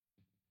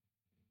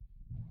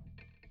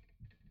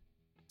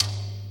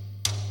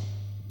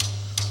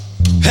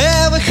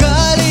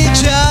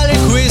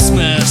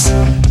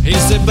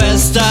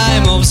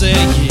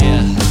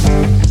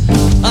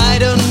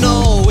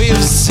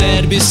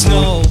be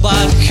snow,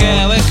 but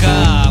have a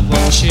cup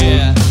of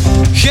cheer.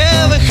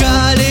 Have a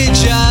holly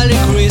jolly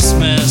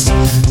Christmas,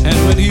 and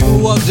when you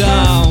walk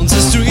down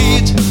the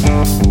street,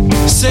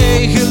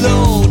 say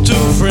hello to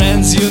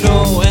friends you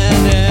know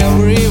and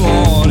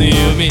everyone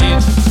you meet.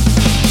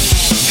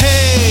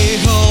 Hey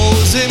ho,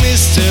 the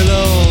Mr.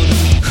 Alone,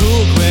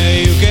 hook where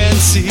you can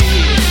see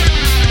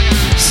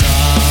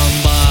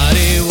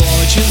somebody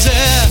watching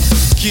there.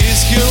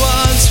 Kiss you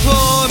once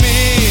for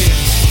me,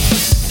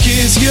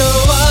 kiss you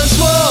once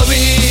for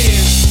me.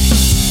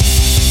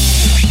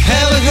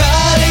 Have a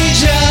holly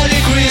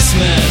jolly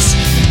Christmas,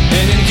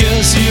 and in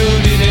case you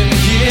didn't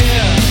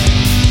hear,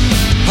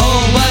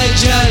 oh my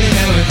jolly,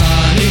 have a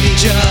holly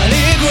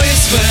jolly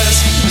Christmas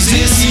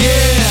this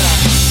year.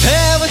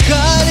 Have a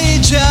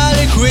holly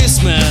jolly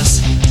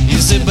Christmas,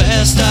 it's the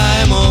best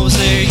time of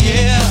the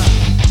year.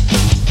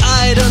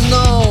 I don't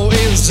know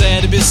if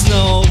there'd be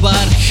snow,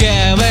 but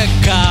have a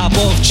cup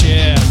of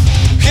cheer.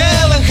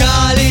 Have a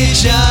holly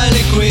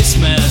jolly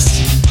Christmas,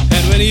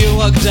 and when you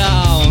walk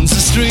down the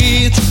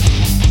street,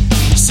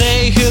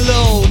 say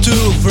hello to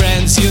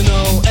friends you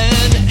know